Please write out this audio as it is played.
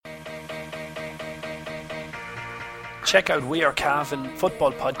Check out We Are Cavan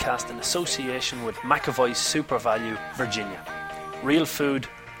football podcast in association with McAvoy's Super Value, Virginia. Real food,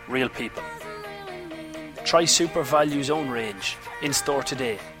 real people. Try Super Value's own range, in store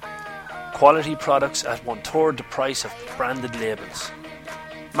today. Quality products at 1/3 the price of branded labels.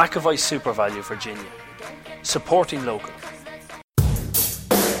 McAvoy's Super Value, Virginia. Supporting local.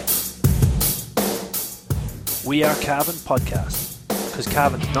 We Are Cavan podcast, because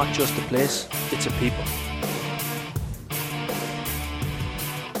Cavan's not just a place, it's a people.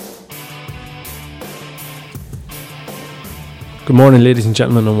 Good morning, ladies and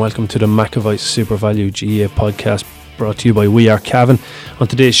gentlemen, and welcome to the McAvoy's Super Value GAA podcast, brought to you by We Are Cavan. On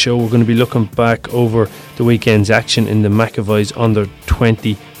today's show, we're going to be looking back over the weekend's action in the McAvoy's Under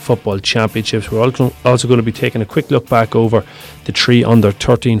 20 Football Championships. We're also going to be taking a quick look back over the 3 Under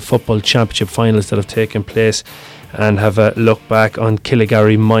 13 Football Championship finals that have taken place, and have a look back on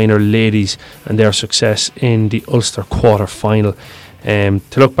Killygarry Minor Ladies and their success in the Ulster quarter final. To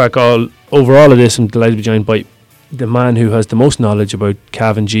look back over all of this, I'm delighted to be joined by the man who has the most knowledge about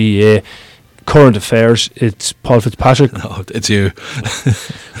Cavan GAA current affairs. It's Paul Fitzpatrick. No, it's you.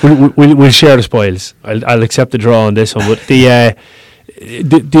 we'll share the spoils. I'll accept the draw on this one. But the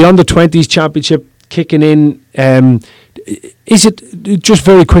under 20s championship kicking in. Is it, just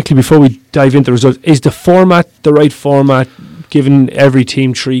very quickly before we dive into the results, is the format the right format, giving every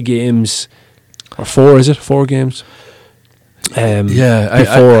team 3 games or 4? Is it 4 games?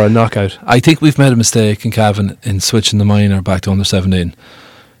 Before a knockout. I think we've made a mistake in Cavan in switching the minor back to under 17.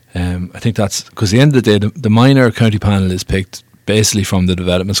 I think that's because at the end of the day, the minor county panel is picked basically from the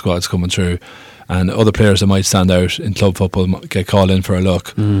development squads coming through, and other players that might stand out in club football get called in for a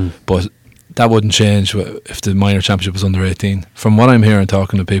look. But that wouldn't change if the minor championship was under 18. From what I'm hearing,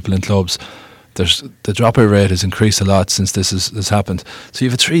 talking to people in clubs, the dropout rate has increased a lot since this has happened. So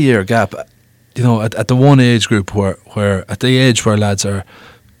you have a 3-year gap. You know, at the one age group where at the age where lads are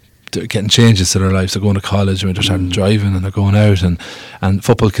getting changes to their lives, they're going to college and they're starting driving and they're going out, and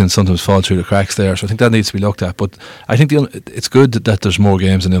football can sometimes fall through the cracks there. So I think that needs to be looked at. But I think it's good that there's more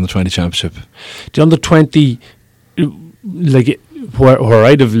games in the under 20 championship. The under 20, where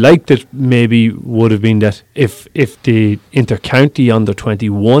I'd have liked it maybe would have been that if the inter-county under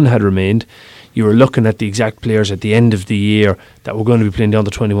 21 had remained, you were looking at the exact players at the end of the year that were going to be playing the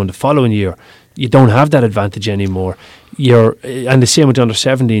under 21 the following year. You don't have that advantage anymore. And the same with the under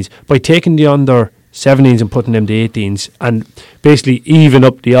 17s. By taking the under 17s and putting them to 18s and basically even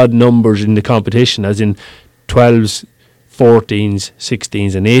up the odd numbers in the competition, as in 12s, 14s,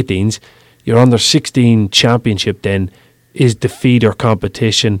 16s and 18s, your under 16 championship then is the feeder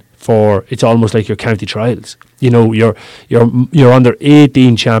competition for, it's almost like your county trials. You know, your under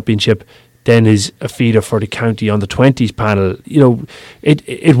 18 championship then is a feeder for the county on the 20s panel. You know,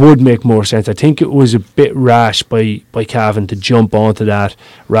 it would make more sense. I think it was a bit rash by Cavan to jump onto that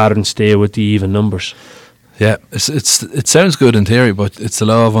rather than stay with the even numbers. Yeah, it sounds good in theory, but it's the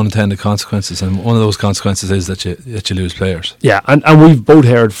law of unintended consequences, and one of those consequences is that you lose players. Yeah, and we've both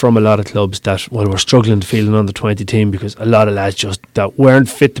heard from a lot of clubs that, well, we're struggling to field an under 20 team because a lot of lads just that weren't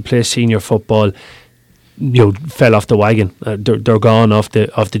fit to play senior football, you know, fell off the wagon. They're gone off the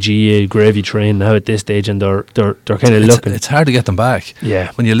GAA gravy train now at this stage, and they're kind of looking. It's hard to get them back.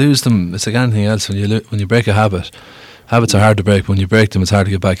 Yeah, when you lose them, it's like anything else. When you break a habit. Habits are hard to break, but when you break them, it's hard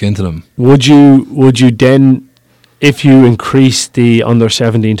to get back into them. Would you then, if you increase the under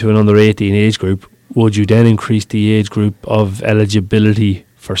 17 to an under 18 age group, would you then increase the age group of eligibility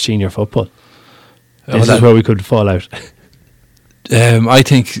for senior football? This is where we could fall out. I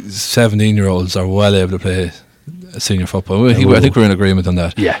think 17-year-olds are well able to play senior football. I think we're in agreement on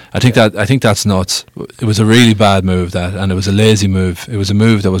that. Yeah, I think that's nuts. It was a really bad move, and it was a lazy move. It was a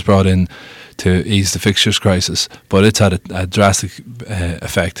move that was brought in to ease the fixtures crisis, but it's had a drastic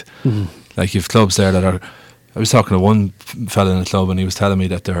effect. Like you've clubs there that are. I was talking to one fella in the club, and he was telling me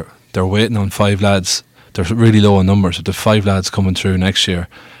that they're waiting on 5 lads. They're really low on numbers, but the 5 lads coming through next year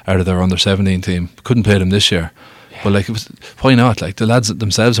out of their under 17 team. Couldn't play them this year, but why not? Like the lads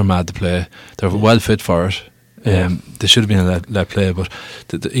themselves are mad to play. They're well fit for it. They should have been let play, but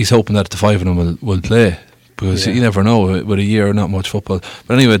he's hoping that the 5 of them will play. Because you never know with a year, not much football.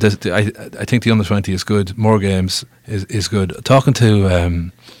 But anyway, I think the under 20 is good. More games is good. Talking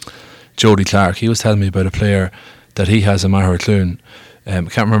to Jody Clark, he was telling me about a player that he has in Mahercloon. I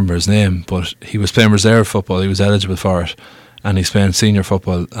can't remember his name, but he was playing reserve football. He was eligible for it, and he's playing senior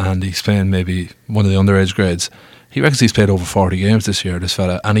football, and he's playing maybe one of the underage grades. He reckons he's played over 40 games this year, this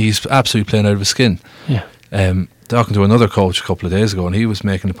fella, and he's absolutely playing out of his skin. Yeah. Talking to another coach a couple of days ago, and he was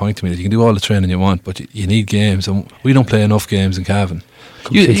making the point to me that you can do all the training you want, but you need games, and we don't play enough games in Cavan.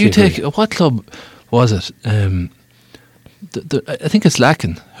 You take, what club was it? I think it's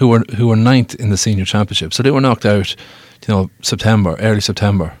Lacken who were ninth in the senior championship. So they were knocked out, early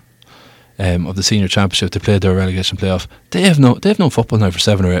September. Of the senior championship, they played their relegation playoff. They have no football now for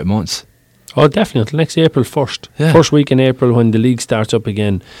 7 or 8 months. Oh, definitely until next April 1st. Yeah. First week in April when the league starts up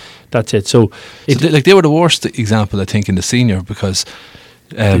again. That's it. So they were the worst example, I think, in the senior because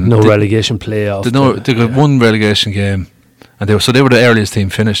no relegation playoff. They got one relegation game, and they were the earliest team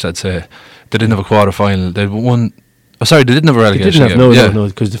finished. I'd say they didn't have a quarter final. They won. Oh, sorry, they didn't have a relegation game. No,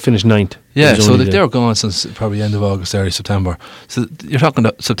 because they finished 9th. Yeah, so they were gone since probably end of August, early September. So you're talking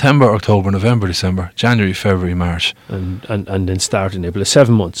about September, October, November, December, January, February, March, and then start in April.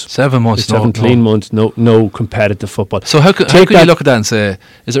 7 months. 7 months. Seven clean months. No competitive football. So how can you look at that and say,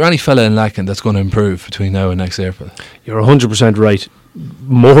 is there any fella in Lacken that's going to improve between now and next April? You're 100% right.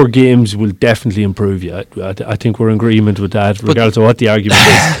 More games will definitely improve you. I think we're in agreement with that, regardless of what the argument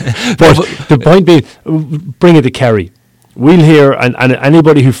is. But the point being, bring it to Kerry. We'll hear, and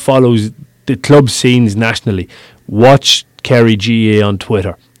anybody who follows the club scenes nationally, watch Kerry GA on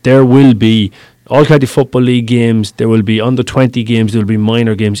Twitter. There will be All County Football League games, there will be under 20 games, there will be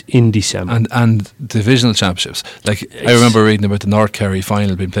minor games in December. And divisional championships. Like, I remember reading about the North Kerry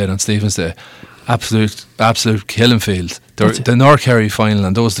final being played on Stephen's Day. Absolute killing field. The North Kerry final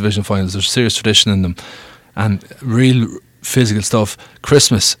and those division finals, there's serious tradition in them and real physical stuff.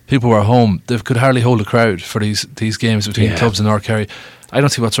 Christmas, people were home, they could hardly hold a crowd for these games between clubs in North Kerry. I don't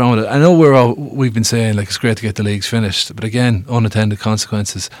see what's wrong with it. I know we've been saying like it's great to get the leagues finished, but again, unintended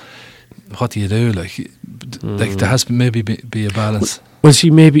consequences. What do you do? Like there has to maybe be a balance. Well,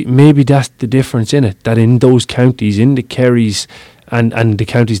 see, maybe that's the difference in it, that in those counties, in the Kerrys and the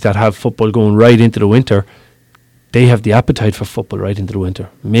counties that have football going right into the winter, they have the appetite for football right into the winter.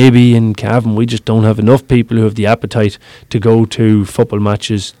 Maybe in Cavan we just don't have enough people who have the appetite to go to football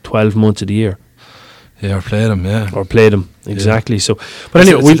matches 12 months of the year. Yeah, or play them, exactly. Yeah. So, but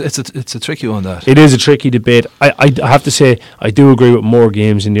anyway, it's a tricky one. That it is a tricky debate. I have to say I do agree with more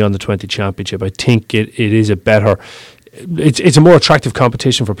games in the under-20 championship. I think it is a better, it's a more attractive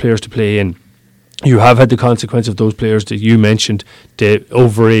competition for players to play in. You have had the consequence of those players that you mentioned, the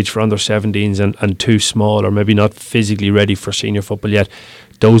overage for under 17s and too small, or maybe not physically ready for senior football yet.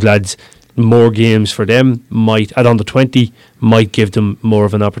 Those lads, more games for them at under 20 might give them more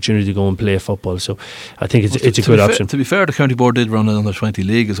of an opportunity to go and play football. So I think it's a good option. To be fair, the county board did run an under 20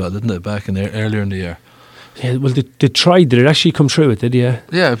 league as well, didn't it? Back in there earlier in the year. Yeah, well, they tried. Did it actually come through? It did, yeah.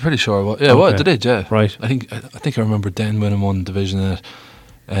 Yeah, I'm pretty sure. Well, yeah, okay. They did. Yeah, right. I think I remember Den winning one division in it.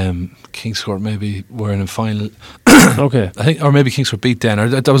 Kingscourt maybe were in a final. Okay, I think, or maybe Kingscourt beat Den. Or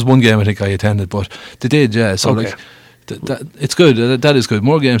that was one game I think I attended, but they did. Yeah, so okay. That it's good. That is good.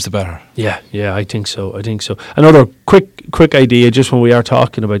 More games, the better. Yeah, I think so. Another quick idea, just when we are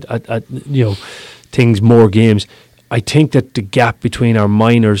talking about things, more games. I think that the gap between our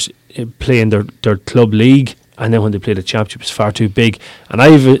minors playing their club league and then when they play the championship is far too big. And I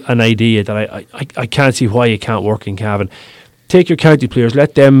have an idea that I can't see why it can't work in Cavan. Take your county players,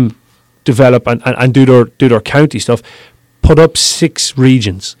 let them develop and do their county stuff. Put up 6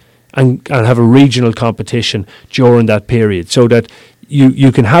 regions and have a regional competition during that period, so that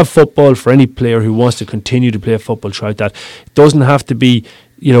you can have football for any player who wants to continue to play football throughout that. It doesn't have to be,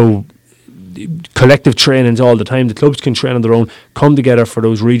 collective trainings all the time. The clubs can train on their own, come together for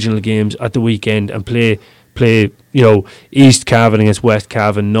those regional games at the weekend and play East Cavan against West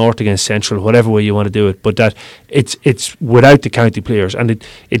Cavan, North against Central, whatever way you want to do it, but that it's without the county players, and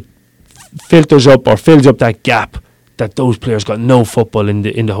it fills up that gap that those players got no football in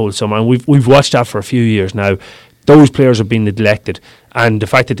the whole summer. And we've watched that for a few years now. Those players have been neglected, and the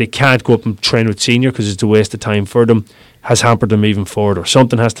fact that they can't go up and train with senior because it's a waste of time for them has hampered them even further.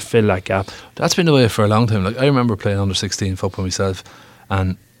 Something has to fill that gap. That's been the way for a long time. Like, I remember playing under 16 football myself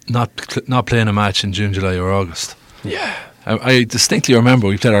and not playing a match in June, July or August. Yeah, I distinctly remember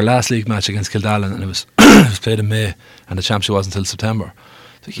we played our last league match against Kildallan, and it was it was played in May, and the championship wasn't until September.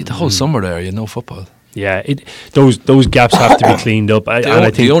 So the whole summer there, you had no football. Yeah, those gaps have to be cleaned up. I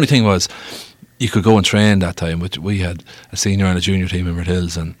think the only thing was you could go and train that time, which we had a senior and a junior team in Red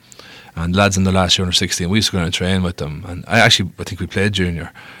Hills, and lads in the last year under 16, we used to go and train with them. And I think we played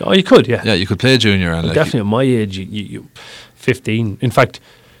junior. Oh, you could, yeah. Yeah, you could play junior. And definitely at my age, you 15, in fact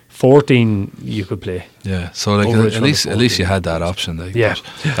 14 you could play. Yeah, so at least you had that option. Yeah,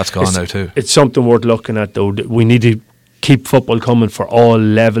 that's gone now too. It's something worth looking at, though. We need to keep football coming for all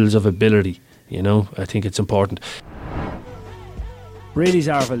levels of ability. I think it's important. Brady's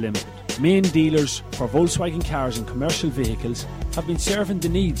Arva Limited, main dealers for Volkswagen cars and commercial vehicles, have been serving the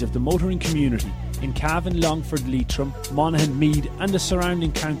needs of the motoring community in Cavan, Longford, Leitrim, Monaghan, Meath and the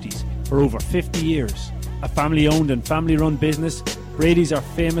surrounding counties for over 50 years. A family-owned and family-run business, Brady's are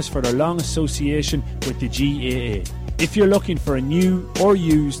famous for their long association with the GAA. If you're looking for a new or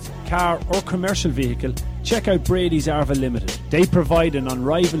used car or commercial vehicle, check out Brady's Arva Limited. They provide an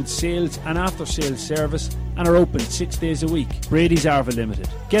unrivaled sales and after-sales service and are open 6 days a week. Brady's Arva Limited.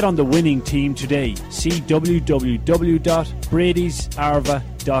 Get on the winning team today. See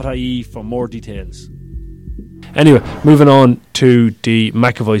www.bradysarva.ie for more details. Anyway, moving on to the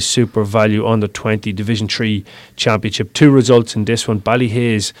McAvoy Super Value Under 20 Division 3 Championship. 2 results in this one.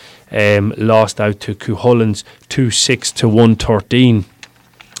 Ballyhaise lost out to Cuchulains 2-6 to 113.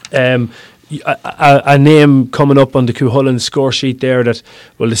 A name coming up on the Cuchulains score sheet there that,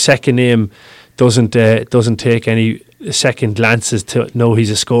 well, the second name doesn't take any second glances to know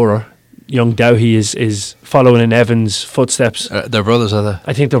he's a scorer. Young Dowhy is following in Evan's footsteps. They're brothers, are they?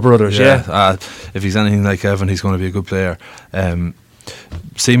 I think they're brothers, yeah. If he's anything like Evan, he's going to be a good player.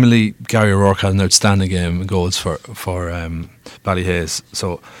 Seemingly, Gary O'Rourke had an outstanding game in goals for Ballyhaise,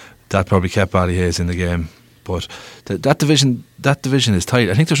 so that probably kept Ballyhaise in the game. But that division is tight.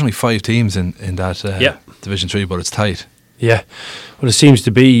 I think there's only 5 teams in that Division 3, but it's tight. Yeah. Well, it seems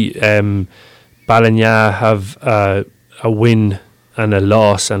to be Ballina have a win and a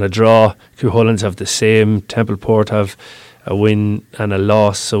loss and a draw. Cuchulains have the same. Templeport have a win and a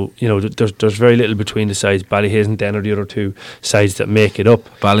loss. So, you know, there's very little between the sides. Ballyhaise and Den are the other 2 sides that make it up.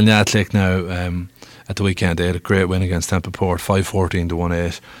 Ballina Athletic now, at the weekend, they had a great win against Templeport, 5-14 to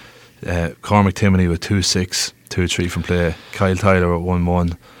 1-8. Cormac Timoney with 2-6, 2-3 from play. Kyle Tyler with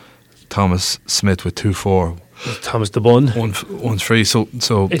 1-1. Thomas Smith with 2-4. Thomas the Bun. 1-3.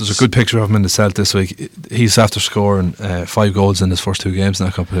 So there's a good picture of him in the Celt this week. He's after scoring 5 goals in his first 2 games in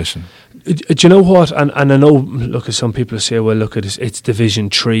that competition. Do you know what? And I know, look, as some people say, well, look, it's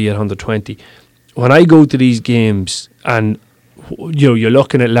Division 3 at 120. When I go to these games and, you know, you're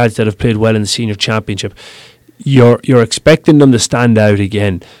looking at lads that have played well in the senior championship, you're expecting them to stand out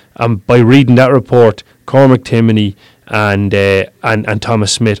again. And by reading that report, Cormac Timoney and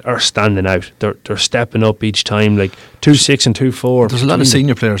Thomas Smith are standing out. They're stepping up each time, like 2-6 and 2-4. There's a lot of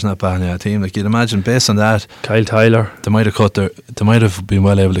senior players in that Ballina team. Like, you'd imagine, based on that, Kyle Tyler, they might have been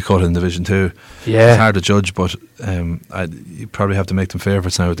well able to cut in Division 2. Yeah, it's hard to judge, but you probably have to make them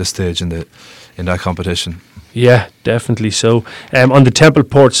favourites now at this stage in that competition. Yeah, definitely so. On the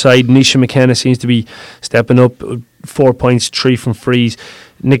Templeport side, Nisha McKenna seems to be stepping up. 4 points, 3 from frees.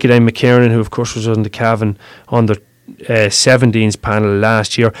 Nicodine McKiernan, who of course was on the Cavan on the 17s panel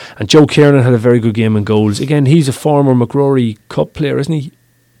last year, and Joe Kiernan had a very good game in goals. Again, he's a former McRory Cup player, isn't he?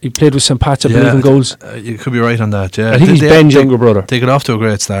 He played with St. Pat's, I believe, in goals. You could be right on that, yeah. I think he's Ben's younger brother. They got off to a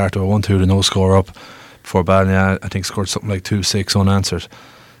great start, or 1-2 to no score up before Ballina, I think, scored something like 2-6 unanswered.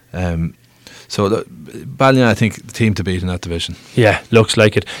 So Ballina, I think, the team to beat in that division. Yeah, looks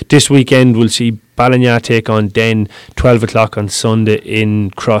like it. This weekend we'll see Ballina take on Den, 12 o'clock on Sunday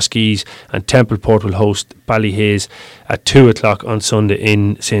in Crosskeys, and Templeport will host Ballyhaise at 2 o'clock on Sunday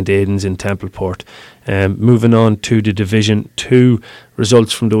in St. Aidan's in Templeport. Moving on to the Division 2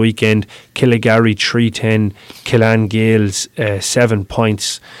 results from the weekend. Killigarry 3-10, Killan Gales 7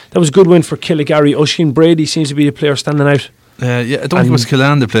 points. That was a good win for Killigarry. Oisin Brady seems to be the player standing out. I don't think it was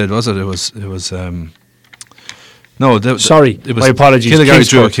Killan that played, was it? It was. No, sorry, it was. My apologies. Killigarry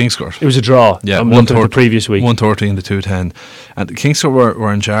drew at Kingscourt. It was a draw. Yeah, I'm looking at the previous week. 113 to 210, and Kingscourt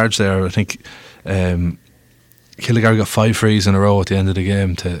were in charge there. I think Killigarry got 5 frees in a row at the end of the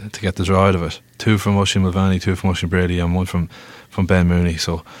game to get the draw out of it. 2 from Oisin Mulvaney, 2 from Oisin Brady, and 1 from Ben Mooney.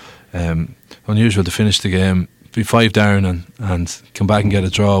 So unusual to finish the game, be 5 down and come back and get a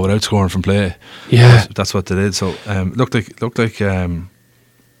draw without scoring from play. Yeah, that's what they did. So looked like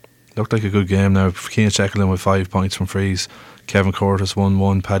a good game now. Keane Shecklin with 5 points from frees. Kevin Curtis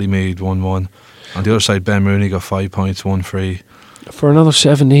 1-1. Paddy Mead 1-1. On the other side, Ben Mooney got 5 points, 1 free. For another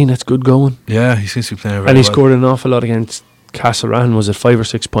 17, that's good going. Yeah, he seems to be playing very well. And he scored an awful lot against Castleran. Was it 5 or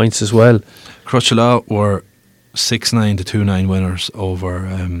 6 points as well? Crutchelaw were 6-9 to 2-9 winners over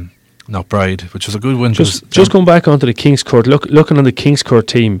Knockbride, which was a good win. Just going back onto the Kingscourt, looking on the Kingscourt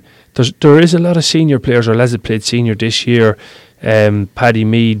team, there is a lot of senior players, or lads that played senior this year. Paddy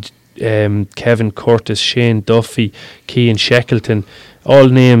Mead, Kevin Curtis, Shane Duffy, Keane Shackleton, all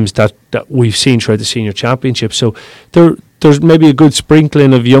names that we've seen throughout the senior championship. So there's maybe a good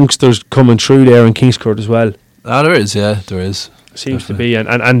sprinkling of youngsters coming through there in Kingscourt as well. There is, yeah, there is. Seems definitely to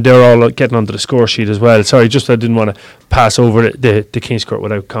be, and they're all getting onto the score sheet as well. Sorry, just I didn't want to pass over the Kingscourt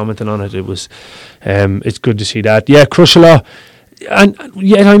without commenting on it. It was, it's good to see that. Yeah, Crutchelaw, and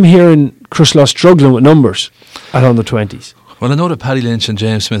yet I'm hearing Crutchelaw struggling with numbers at under 20s. Well, I know that Paddy Lynch and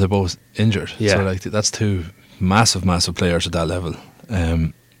James Smith are both injured. Yeah. So that's 2 massive players at that level.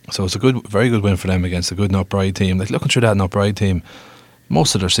 So it's a very good win for them against a good Knockbride team. Like, looking through that Knockbride team,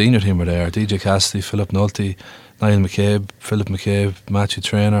 most of their senior team were there. DJ Cassidy, Philip Nolte, Niall McCabe, Philip McCabe, Matthew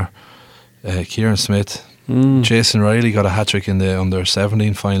Traynor, Kieran Smith. Jason Riley got a hat-trick in the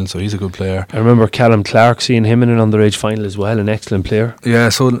under-17 final, so he's a good player. I remember Callum Clark, seeing him in an underage final as well, an excellent player. Yeah,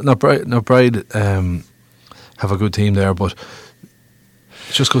 so Knockbride have a good team there, but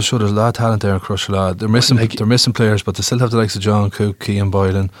it just goes to show there's a lot of talent there in Crusherlaw. They're missing players, but they still have the likes of John Cook, Cian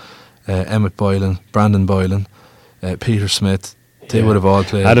Boylan, Emmett Boylan, Brandon Boylan, Peter Smith. They would have all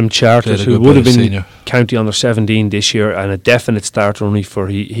played. Adam Charters, who would have been senior county under 17 this year, and a definite starter only for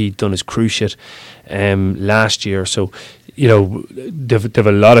he'd done his cruciate last year. So, you know, they've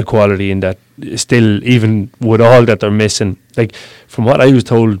a lot of quality in that. Still, even with all that they're missing, like from what I was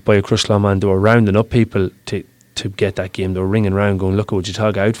told by a Crusherlaw man, they were rounding up people to get that game. They were ringing around, going, "Look, would you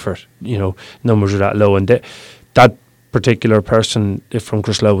tog out for it?" You know, numbers are that low, and that particular person from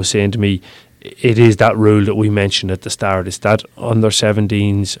Crusherlaw was saying to me, it is that rule that we mentioned at the start. It's that under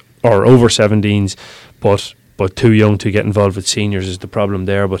 17s or over 17s, but too young to get involved with seniors is the problem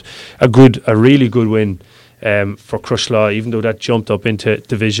there. But a really good win for Crusherlaw, even though that jumped up into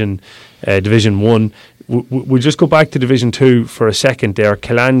Division 1. We'll just go back to Division 2 for a second there.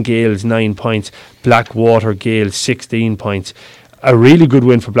 Killaan Gales 9 points, Blackwater Gales 16 points. A really good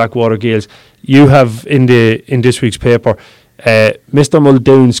win for Blackwater Gales. You have in this week's paper, Mr.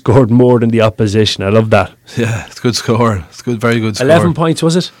 Muldoon scored more than the opposition. I love that. Yeah, it's a good score. It's good, very good score. 11 points,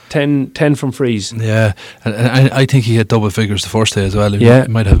 was it? 10 from frees. Yeah, and I think he hit double figures the first day as well. He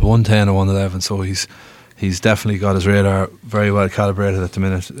might have 110 or 111, so he's definitely got his radar very well calibrated at the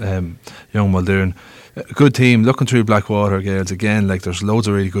minute. Young Muldoon. A good team. Looking through Blackwater Gales again, like there's loads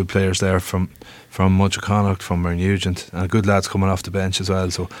of really good players there from Munchaughconnock, from Nugent, and good lads coming off the bench as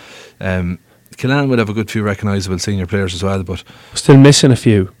well. So Killaan would have a good few recognisable senior players as well, but still missing a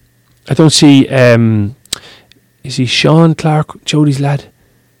few. I don't see. Is he Sean Clark, Jody's lad?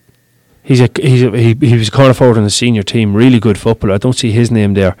 He was a corner forward on the senior team. Really good footballer. I don't see his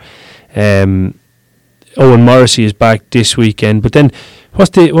name there. Owen Morrissey is back this weekend. But then, what's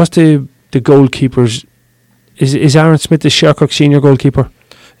the goalkeepers? Is Aaron Smith the Shercock senior goalkeeper?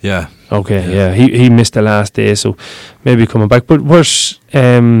 Yeah. Okay. Yeah. He missed the last day, so maybe coming back. But where's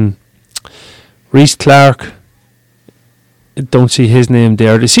Reese Clark? Don't see his name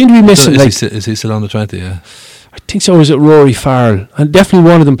there. They seem to be missing. Is he still on the 20? Yeah, I think so. Was it Rory Farrell? And definitely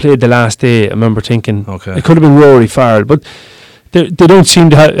one of them played the last day. I remember thinking it could have been Rory Farrell, but they don't seem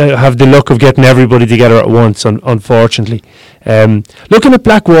to have the luck of getting everybody together at once. Unfortunately, looking at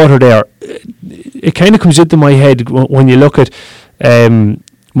Blackwater there, it kind of comes into my head when you look at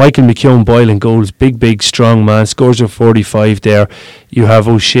Michael McKeown Boylan goals, big strong man, scores of 45 there. You have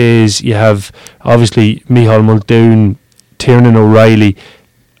O'Shea's, you have obviously Micheál Muldoon, Tiernan O'Reilly,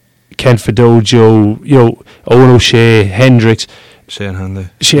 Kent Fidojo, Owen O'Shea, Hendricks, Shane Hanley.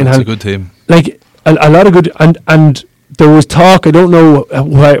 It's a good team. Like a lot of good, and there was talk. I don't know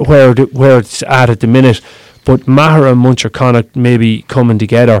where it's at the minute, but Maher and Munchaughconnock maybe coming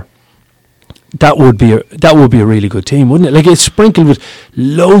together. That would be a really good team, wouldn't it? Like, it's sprinkled with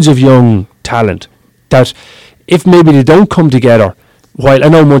loads of young talent that, if maybe they don't come together, while I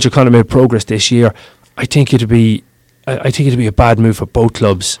know Munchaughconnock made progress this year, I think it'd be a bad move for both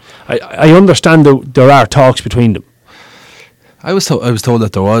clubs. I understand there are talks between them. I was told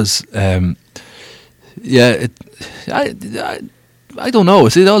that there was. I don't know.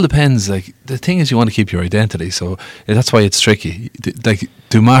 It all depends. Like, the thing is, you want to keep your identity, so that's why it's tricky. Like,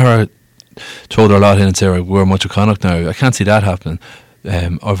 do Maher throw their lot in and say, right, we're Munchaughconnock now? I can't see that happening,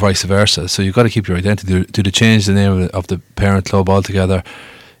 or vice versa. So you've got to keep your identity. Do they change the name of the parent club altogether?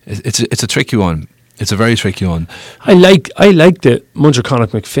 It's a tricky one. It's a very tricky one. I like the Munchaughconnock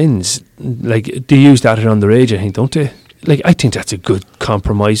McFinn's. Like, they use that at underage, I think, don't they? Like, I think that's a good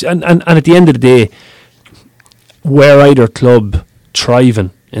compromise. And at the end of the day, were either club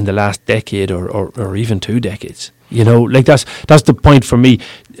thriving in the last decade or even 2 decades? Like, that's the point for me.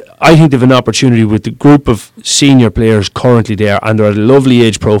 I think they have an opportunity with the group of senior players currently there, and they're at a lovely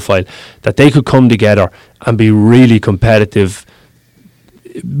age profile, that they could come together and be really competitive.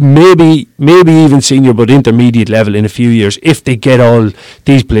 Maybe even senior, but intermediate level in a few years, if they get all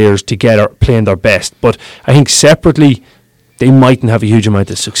these players together playing their best. But I think separately, they mightn't have a huge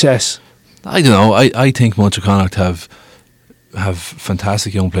amount of success. I don't know. I think Munchaughconnock have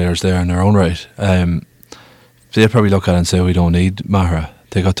fantastic young players there in their own right. They'll probably look at it and say, we don't need Maher.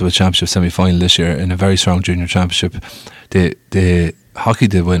 They got to a championship semi-final this year in a very strong junior championship. The hockey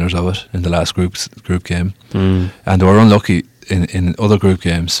did winners of it in the last group game, and they were unlucky in other group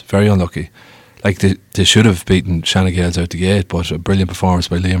games. Very unlucky. like they should have beaten Shannagales out the gate, but a brilliant performance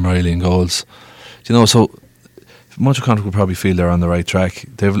by Liam Riley in goals. You know, so Munster Connacht will probably feel they're on the right track.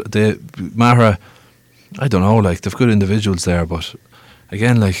 Mahara, I don't know, like they've good individuals there, but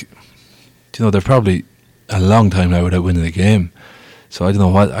again, like, you know, they're probably a long time now without winning a game. So I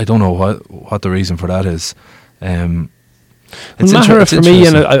don't know what the reason for that is. Mahara for me,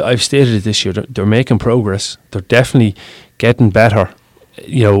 and I've stated it this year, they're making progress. They're definitely getting better.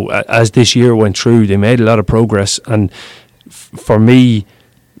 You know, as this year went through, they made a lot of progress, and for me,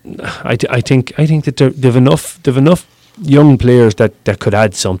 I think that they've enough young players that could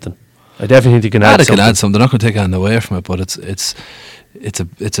add something. I definitely think they can add something. They can add something. They're not going to take anything away from it, but it's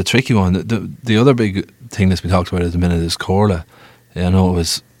a tricky one. The other big thing that's been talked about at the minute is Corla. I know it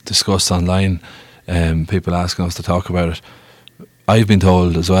was discussed online. People asking us to talk about it. I've been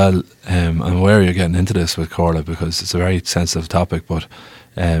told as well, I'm aware you're getting into this with Corla because it's a very sensitive topic, but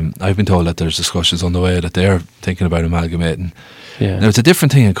I've been told that there's discussions on the way that they're thinking about amalgamating. Yeah. Now it's a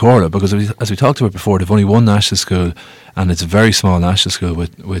different thing in Corla because as we talked about before, they've only one national school and it's a very small national school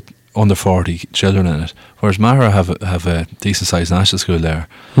with under 40 children in it, whereas Mahara have a decent sized national school there,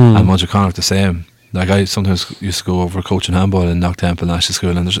 and Munster Connacht the same. Like I sometimes used to go over coaching handball in Knocktemple National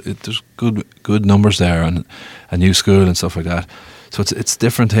School, and there's good numbers there and a new school and stuff like that. So it's a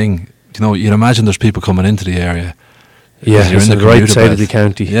different thing. You know, you'd imagine there's people coming into the area. Yeah, you're it's in the right side of the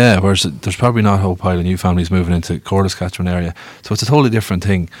county. Yeah, whereas there's probably not a whole pile of new families moving into Corla's catchment area. So it's a totally different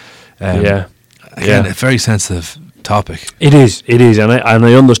thing. Again, a very sensitive topic. It is, and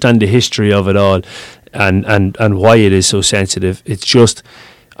I understand the history of it all, and why it is so sensitive. It's just,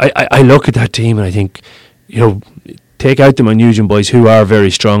 I look at that team and I think, you know, take out the Nugent boys who are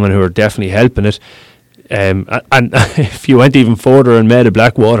very strong and who are definitely helping it. And if you went even further and made a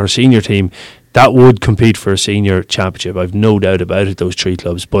Blackwater senior team, that would compete for a senior championship. I've no doubt about it, those three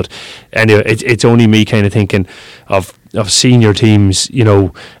clubs. But anyway, it's only me kind of thinking of senior teams, you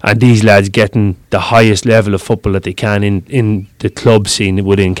know, and these lads getting the highest level of football that they can in the club scene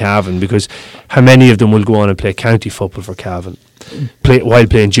within Cavan, because how many of them will go on and play county football for Cavan while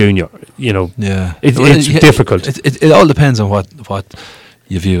playing junior? You know, yeah, it's difficult. It all depends on what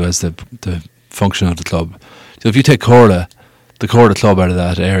you view as the function of the club. So if you take the Corla club out of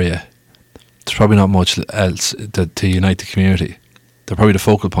that area, there's probably not much else to unite the community. They're probably the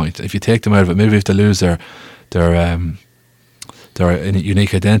focal point. If you take them out of it, maybe if they lose their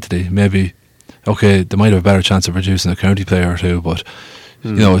unique identity, maybe they might have a better chance of producing a county player or two. But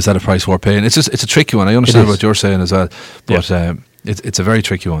you know, is that a price worth paying? It's a tricky one. I understand what you're saying as well, but it's a very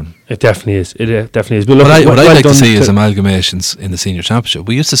tricky one. It definitely is. But what I'd like to see is amalgamations in the senior championship.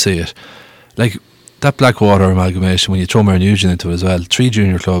 We used to see it, like that Blackwater amalgamation when you throw Mare Nugent into it as well. 3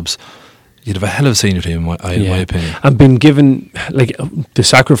 junior clubs. You'd have a hell of a senior team, in my opinion. And been given, like, the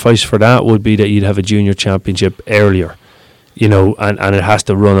sacrifice for that would be that you'd have a junior championship earlier, you know, and it has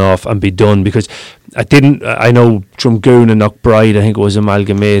to run off and be done, because I know Drumgoon and Knockbride, I think it was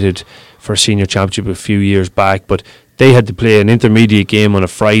amalgamated for a senior championship a few years back, but they had to play an intermediate game on a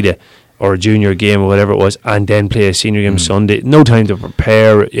Friday or a junior game or whatever it was, and then play a senior game Sunday. No time to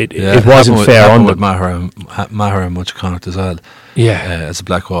prepare. It wasn't fair on them. Mahara and Munster Connacht as well. Yeah, as a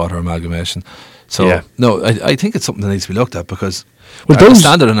Blackwater amalgamation. So no, I think it's something that needs to be looked at, because the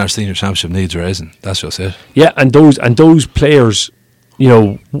standard in our senior championship needs raising. That's just it. Yeah, and those players, you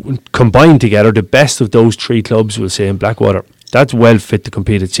know, combined together, the best of those 3 clubs, will say, in Blackwater, that's well fit to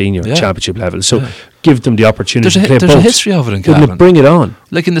compete at senior championship level. So give them the opportunity to play both. There's a history of it in Cavan. Bring it on.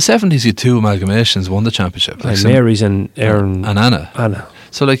 Like in the 70s, you had 2 amalgamations won the championship. Like Mary's and Aaron and Anna.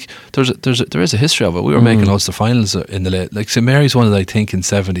 So like there is a history of it. We were making Ulster finals in the late, like St Mary's won it, I think, in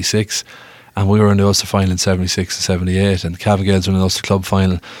 76, and we were in the Ulster final in 76 and 78, and Cavan Gaels were in the Ulster club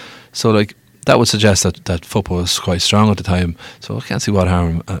final. So like that would suggest that football was quite strong at the time. So I can't see what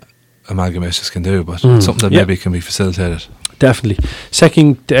harm amalgamations can do, but something that maybe can be facilitated. Definitely.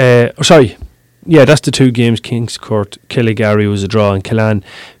 That's the 2 games. Kings Court, Killygarry was a draw, and Killan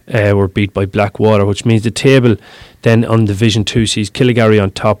were beat by Blackwater, which means the table then on Division 2 sees Killygarry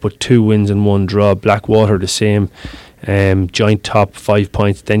on top with 2 wins and 1 draw. Blackwater the same, joint top, 5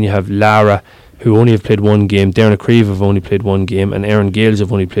 points. Then you have Lara, who only have played 1 game. Derna Creve have only played 1 game, and Aaron Gales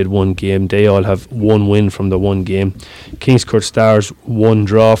have only played 1 game. They all have 1 win from the 1 game. Kings Court Stars 1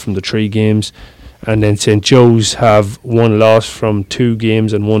 draw from the 3 games, and then St Joe's have 1 loss from 2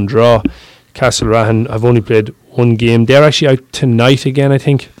 games and 1 draw. Castlerahan have only played 1 game. They're actually out tonight again, I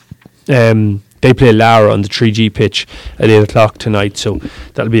think. They play Lara on the 3G pitch at 8 o'clock tonight, so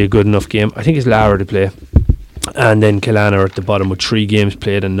that'll be a good enough game. I think it's Lara to play. And then Killan are at the bottom with 3 games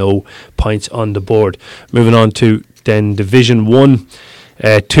played and no points on the board. Moving on to then Division 1.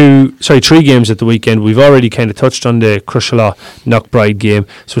 3 games at the weekend. We've already kind of touched on the Crushala Knockbride game.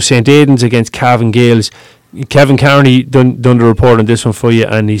 So St Aidan's against Cavan Gales. Kevin Carney done the report on this one for you,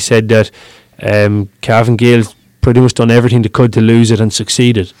 and he said that Cavan Gales pretty much done everything they could to lose it and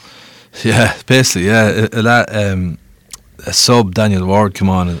succeeded. Yeah, basically, yeah. A sub, Daniel Ward, came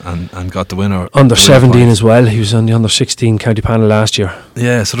on and got the winner. Under 17 as well. He was on the under 16 county panel last year.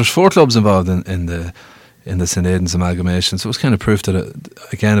 Yeah, so there's 4 clubs involved in the St Aidan's amalgamation. So it was kind of proof that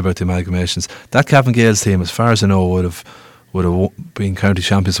again about the amalgamations. That Cavan Gales team, as far as I know, would have been county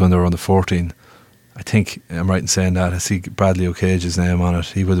champions when they were under 14. I think I'm right in saying that. I see Bradley O'Cage's name on it.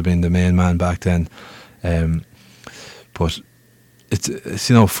 He would have been the main man back then. But it's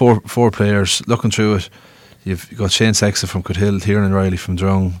 4 players. Looking through it, you've got Shane Sexton from Coothill, Tiernan Riley from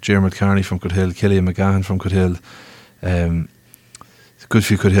Drone, Jeremy Carney from Coothill, Killian McGahan from Coothill. Good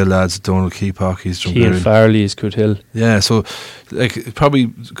few Coothill lads. Donald Keepock, he's from Cian Farley is Coothill. Yeah, so probably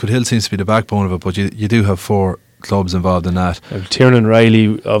Coothill seems to be the backbone of it, but you do have 4 clubs involved in that. Tiernan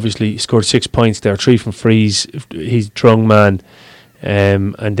Riley obviously scored 6 points there, 3 from frees. He's Drung man,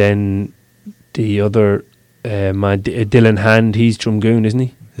 and then the other man, Dylan Hand, he's Drumgoon, isn't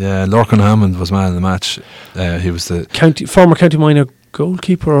he? Yeah, Lorcan Hammond was man of the match. He was the former County Minor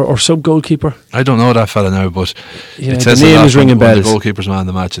goalkeeper or sub goalkeeper. I don't know that fella now, but it says the name is ringing bells. The goalkeeper's man of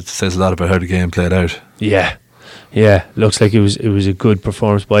the match. It says a lot about how the game played out. Yeah, looks like it was a good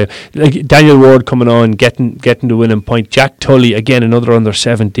performance by him. Like Daniel Ward coming on, getting the winning point. Jack Tully, again another under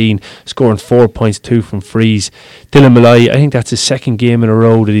 17, scoring 4 points, 2 from frees. Dylan Malloy, I think that's his second game in a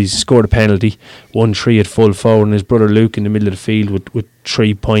row that he's scored a penalty. 1-3 at full forward, and his brother Luke in the middle of the field with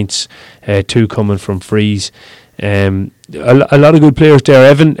 3 points, 2 coming from frees. A lot of good players there.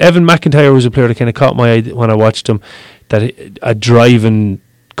 Evan McIntyre was a player that kind of caught my eye when I watched him. That a driving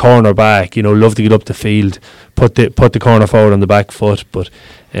corner back, love to get up the field, put the corner forward on the back foot. But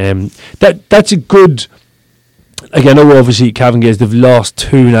that's a good. Like, I know obviously Cavan Gales, they've lost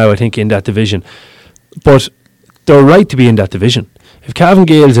 2 now, I think, in that division, but they're right to be in that division. If Cavan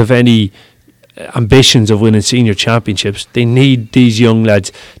Gales have any ambitions of winning senior championships, they need these young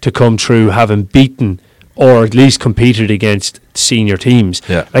lads to come through having beaten or at least competed against senior teams.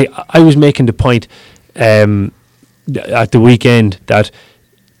 Yeah. I was making the point at the weekend that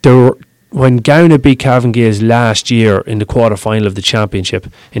when Gowna beat Cavan Gales last year in the quarter-final of the championship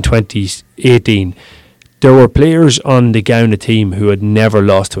in 2018, there were players on the Gowna team who had never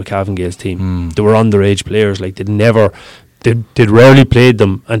lost to a Cavan Gales team. They were underage players, like they'd rarely played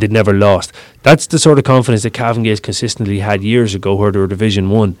them and they'd never lost. That's the sort of confidence that Cavan Gales consistently had years ago where they were Division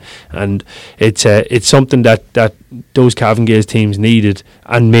 1, and it's something that those Cavan Gales teams needed.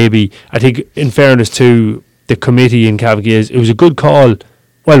 And maybe, I think in fairness to the committee in Cavan Gales, it was a good call.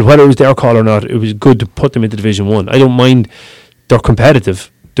 Well, whether it was their call or not, it was good to put them into Division 1. I don't mind, they're competitive.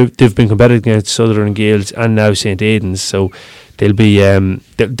 They've been competitive against Southern Gales and now St Aidan's, so they'll be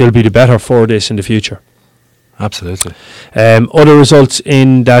the better for this in the future. Absolutely. Other results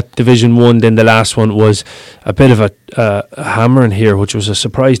in that Division 1, then the last one was a bit of a hammering here, which was a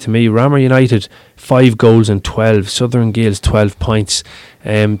surprise to me. Ramor United 5 goals and 12, Southern Gales 12 points.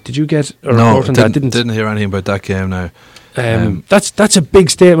 Did you get a report on that? Didn't hear anything about that game now. That's a big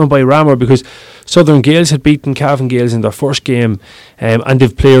statement by Ramor, because Southern Gales had beaten Cavan Gales in their first game, and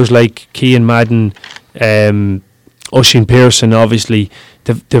they've players like Cian Madden, Oisin Pearson, obviously.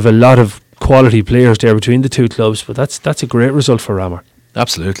 They've a lot of quality players there between the 2 clubs, but that's a great result for Ramor.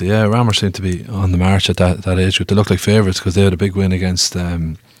 Absolutely, yeah. Ramor seemed to be on the march at that age group. They looked like favourites because they had a big win against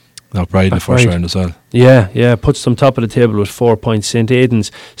Knockbride in the first round as well. Yeah, puts them top of the table with 4 points. St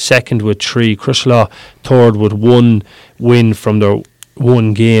Aidan's second with 3. Crushala third with 1 win from their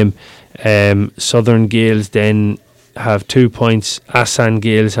 1 game. Southern Gales then have 2 points. Assan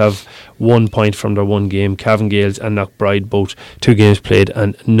Gales have 1 point from their 1 game. Cavan Gales and Knockbride both 2 games played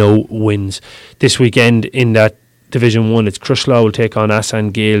and no wins. This weekend in that Division 1, it's Crushala will take on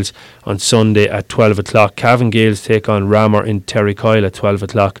Assan Gales on Sunday at 12 o'clock. Cavan Gales take on Ramor in Terrycoyle at 12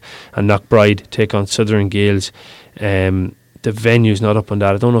 o'clock, and Knockbride take on Southern Gales. The venue's not up on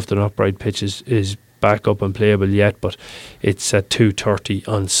that. I don't know if the Knockbride pitch is back up and playable yet, but it's at 2:30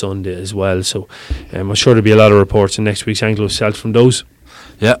 on Sunday as well. So I'm sure there'll be a lot of reports in next week's Anglo Celt from those.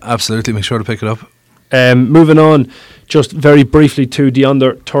 Yeah, absolutely. Make sure to pick it up. Moving on, just very briefly to the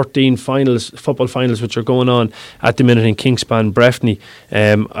under 13 finals, football finals, which are going on at the minute in Kingspan, Breffni.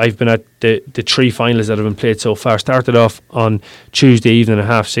 I've been at the 3 finals that have been played so far. Started off on Tuesday evening at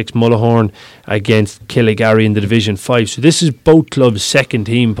 6:30, Mullahoran against Killigarry in the Division 5. So this is both clubs' second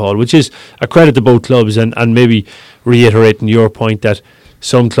team, Paul, which is a credit to both clubs, and maybe reiterating your point that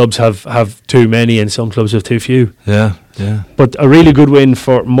some clubs have too many and some clubs have too few. Yeah, Yeah. But a really good win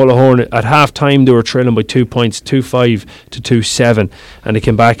for Mullahoran. At half time they were trailing by 2 points, 2-5 to 2-7, and they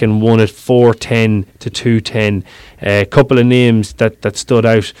came back and won it 4-10 to 2-10. A couple of names that stood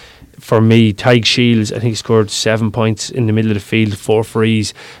out for me. Tyg Shields, I think he scored 7 points in the middle of the field, 4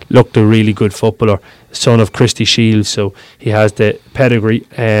 frees. Looked a really good footballer, son of Christy Shields, so he has the pedigree.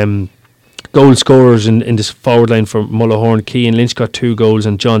 Goal scorers in this forward line for Mullahoran: Cian Lynch got 2 goals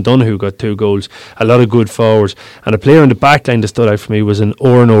and John Donoghue got 2 goals. A lot of good forwards. And a player in the back line that stood out for me was an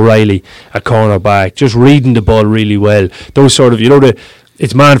Oren O'Reilly, a corner back, just reading the ball really well. Those sort of,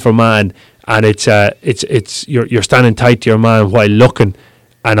 it's man for man, and it's you're standing tight to your man while looking,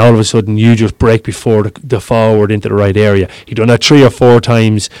 and all of a sudden you just break before the forward into the right area. He done that 3 or 4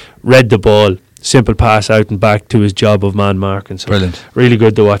 times, read the ball, simple pass out and back to his job of man marking. So brilliant. Really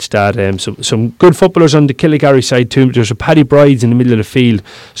good to watch that. Some good footballers on the Killygarry side too. There's a Paddy Brides in the middle of the field,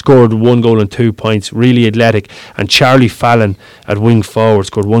 scored 1 goal and 2 points, really athletic. And Charlie Fallon at wing forward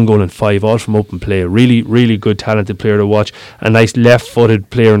scored 1 goal and 5, all from open play. Really good, talented player to watch. A nice left-footed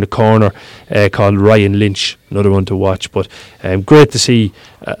player in the corner called Ryan Lynch, another one to watch. But great to see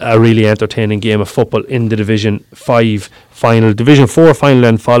a really entertaining game of football in the Division 5 final. Division 4 final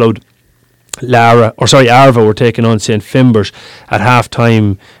then followed. Arva were taking on St Fimbers. At half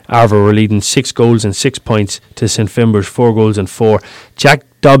time Arva were leading 6 goals and 6 points to St Fimbers, 4 goals and 4. Jack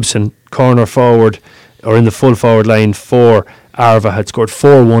Dobson, corner forward, or in the full forward line for Arva, had scored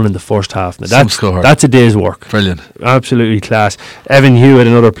 4-1 in the first half. Now that's a day's work. Brilliant. Absolutely class. Evan Hewitt,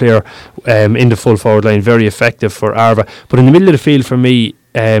 another player in the full forward line, very effective for Arva. But in the middle of the field for me,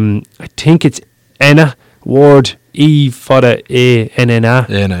 I think it's Enna Ward, Enna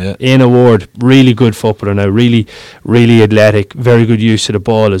Ward, really good footballer now, really athletic, very good use of the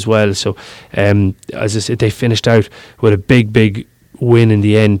ball as well. So as I said, they finished out with a big win in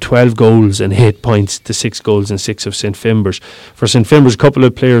the end, 12 goals and 8 points to 6 goals and 6 of St Fimbers. For St Fimbers, a couple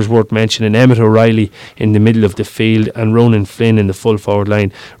of players worth mentioning: Emmett O'Reilly in the middle of the field and Ronan Flynn in the full forward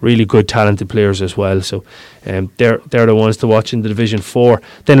line. Really good, talented players as well. So they're the ones to watch in the Division 4.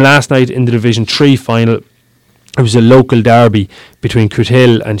 Then last night in the Division 3 final, it was a local derby between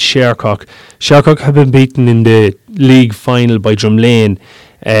Cootehill and Shercock. Shercock had been beaten in the league final by Drumlane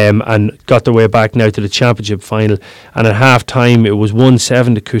and got their way back now to the championship final. And at half time it was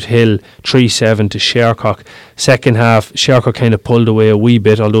 1-7 to Cootehill, 3-7 to Shercock. Second half, Shercock kind of pulled away a wee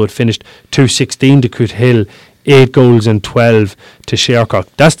bit, although it finished 2-16 to Cootehill, 8 goals and 12 to Shercock.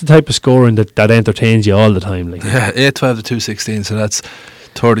 That's the type of scoring that entertains you all the time. Like. Yeah, 8-12 to 2-16, so that's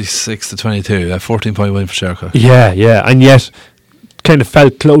 36 to 22, a 14-point win for Shercock. Yeah, and yet kind of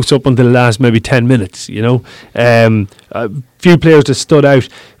felt close up until the last maybe 10 minutes, A few players that stood out.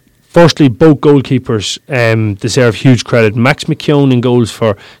 Firstly, both goalkeepers deserve huge credit. Max McKeown in goals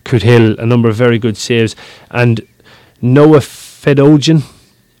for Cootehill, a number of very good saves, and Noah Fedogen,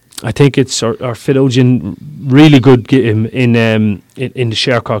 I think it's our Fedogen, really good game in the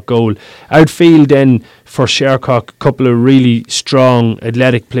Shercock goal. Outfield then for Shercock, a couple of really strong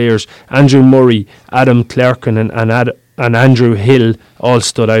athletic players: Andrew Murray, Adam Clerkin and Andrew Hill all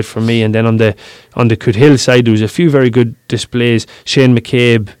stood out for me. And then on the Cootehill side there was a few very good displays. Shane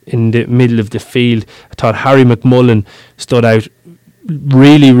McCabe in the middle of the field. I thought Harry McMullen stood out,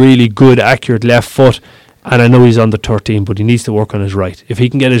 really good, accurate left foot. And I know he's under 13, but he needs to work on his right. If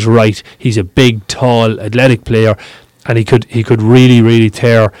he can get his right, he's a big, tall, athletic player, and he could really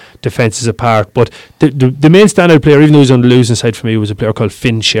tear defences apart. But the main standout player, even though he's on the losing side for me, was a player called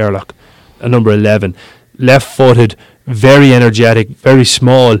Finn Sherlock, a number 11. Left-footed, very energetic, very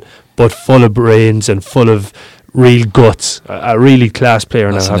small, but full of brains and full of real guts. A really class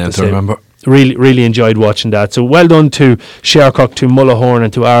player. That's now, I have to say. Remember. Really enjoyed watching that. So well done to Shercock, to Mullahoran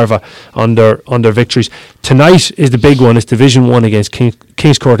and to Arva on their victories. Tonight is the big one. It's Division 1 against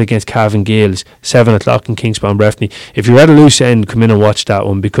Kings Court against Cavan Gales, 7 o'clock in Kingspan Breffni. If you're at a loose end, come in and watch that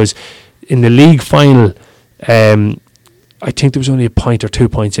one, because in the league final I think there was only a point or 2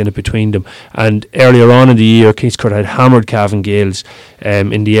 points in it between them, and earlier on in the year Kings Court had hammered Cavan Gales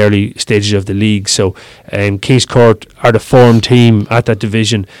in the early stages of the league. So Kings Court are the form team at that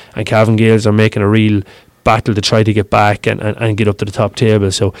division, and Cavan Gales are making a real battle to try to get back and get up to the top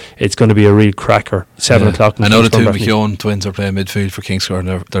table. So it's going to be a real cracker. 7 o'clock in I know the Kingspan two McKeown twins are playing midfield for Kings Court,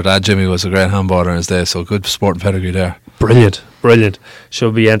 and their dad Jimmy was a great handballer in his day, so good sporting pedigree there. Brilliant.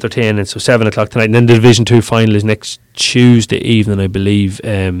 Should be entertaining. So 7 o'clock tonight, and then the Division 2 final is next Tuesday evening, I believe.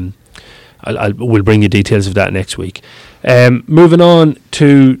 We'll bring you details of that next week. Moving on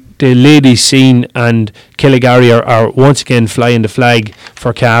to the ladies scene, and Killygarry are once again flying the flag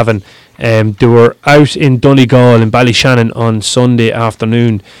for Cavan. They were out in Donegal in Ballyshannon on Sunday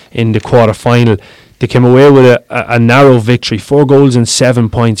afternoon in the quarter final. They came away with a narrow victory, 4 goals and 7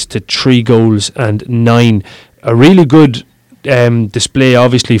 points to 3 goals and 9. A really good display,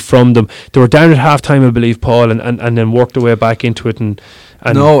 obviously, from them. They were down at half time, I believe, Paul, and then worked their way back into it. And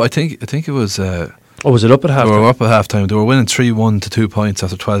no, I think it was. Was it up at half time? They were up at half time. They were winning 3-1 to 2 points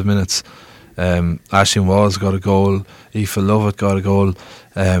after 12 minutes. Aisling Walls got a goal. Aoife Lovett got a goal.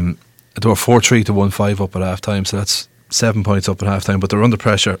 They were 4-3 to 1-5 up at half time, so that's 7 points up at half time. But they were under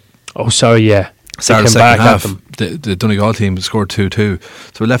pressure. Oh, sorry, yeah. Started the second half. The Donegal team scored 2-2,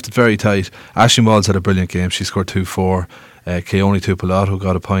 so we left it very tight. Aisling Walls had a brilliant game. She scored 2-4. Keone Tupolato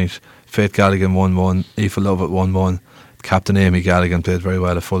got a point. Faith Galligan 1-1. Aoife Lovett 1-1. Captain Amy Galligan played very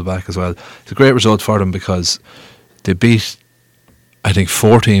well at full back as well. It's a great result for them because they beat, I think,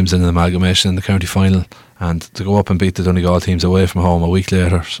 4 teams in an amalgamation in the county final, and to go up and beat the Donegal teams away from home a week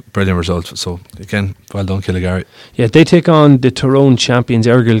later, brilliant result. So again, well done Killigarry. Yeah, they take on the Tyrone champions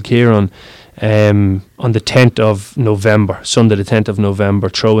Ergil Kieran on the 10th of November, Sunday the 10th of November.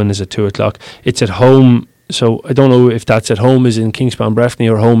 Throw-in is at 2 o'clock. It's at home. So I don't know if that's at home is in Kingspan Breffni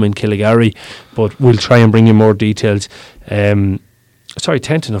or home in Killigarry, but we'll try and bring you more details.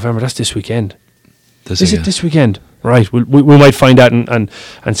 10th of November, that's this weekend. Is it this weekend? Right, we might find out and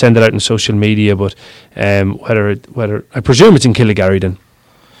send it out on social media, but whether I presume it's in Killigarry then,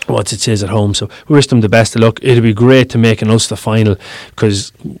 once it says at home. So we wish them the best of luck. It'll be great to make an Ulster final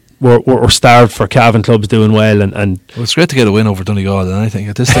because we're starved for Cavan clubs doing well, and well, it's great to get a win over Donegal, and I think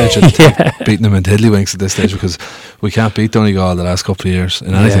at this stage beating them in Tiddlywinks at this stage, because we can't beat Donegal the last couple of years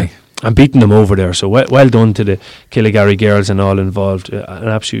in anything. And beating them over there, so well done to the Killigarry girls and all involved. An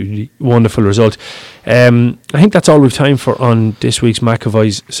absolutely wonderful result. I think that's all we've time for on this week's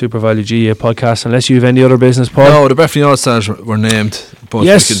McAvoy's Super Value GAA podcast, unless you have any other business, Paul. No, the Breffni All-Stars were named, but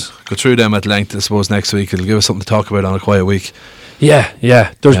yes, we can go through them at length, I suppose, next week. It'll give us something to talk about on a quiet week. Yeah.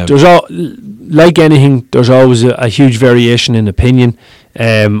 There's all, like anything, there's always a huge variation in opinion.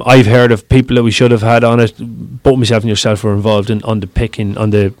 I've heard of people that we should have had on it. Both myself and yourself were involved on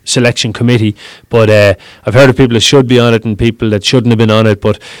the selection committee, but I've heard of people that should be on it and people that shouldn't have been on it.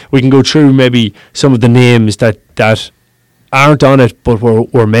 But we can go through maybe some of the names that aren't on it but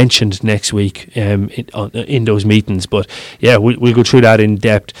were mentioned next week in those meetings. But yeah, we'll go through that in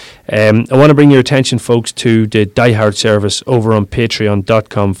depth. I want to bring your attention, folks, to the Die Hard service over on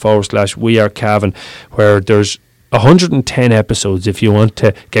patreon.com/wearecavan, where there's 110 episodes. If you want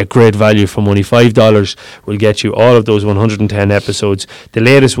to get great value for money, $5 will get you all of those 110 episodes. The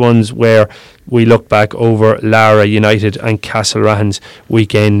latest ones where we look back over Lara United and Castlereaghan's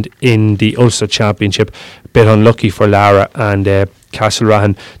weekend in the Ulster Championship. A bit unlucky for Lara, and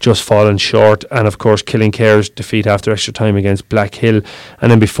Castlereaghan just fallen short, and of course Killincare's defeat after extra time against Black Hill.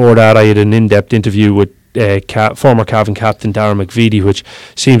 And then before that I had an in-depth interview with former Cavan captain Dara McVeety, which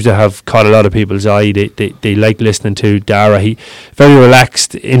seems to have caught a lot of people's eye. They like listening to Dara. He very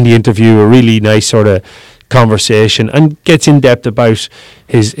relaxed in the interview, a really nice sort of conversation, and gets in depth about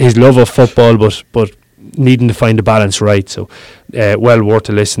his love of football, but needing to find the balance right. So well worth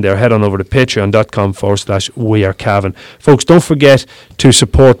a listen there. Head on over to patreon.com/wearecavan. Folks, don't forget to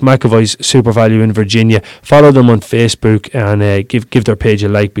support McAvoy's Super Value in Virginia. Follow them on Facebook and give their page a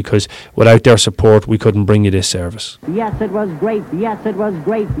like, because without their support we couldn't bring you this service. Yes, it was great. Yes, it was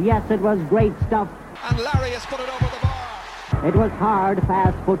great. Yes, it was great stuff. And Larry has put it over the bar. It was hard,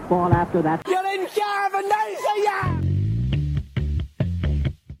 fast football after that. You're in Cavan, yeah!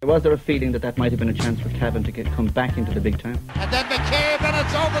 Was there a feeling that might have been a chance for Cavan to come back into the big time? And then McCabe, and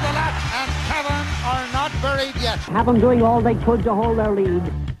it's over the lat, and Cavan are not buried yet. Cavan doing all they could to hold their lead.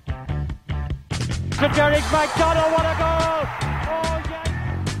 To Derek McDonald, what a goal! Oh, yes!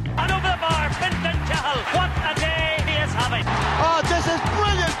 And over the bar, Fintan Cahill, what a day he is having! Oh, this is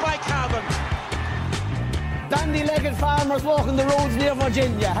brilliant by Cavan. Dandy-legged farmers walking the roads near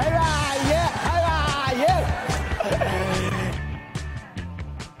Virginia. Hurrah, yeah!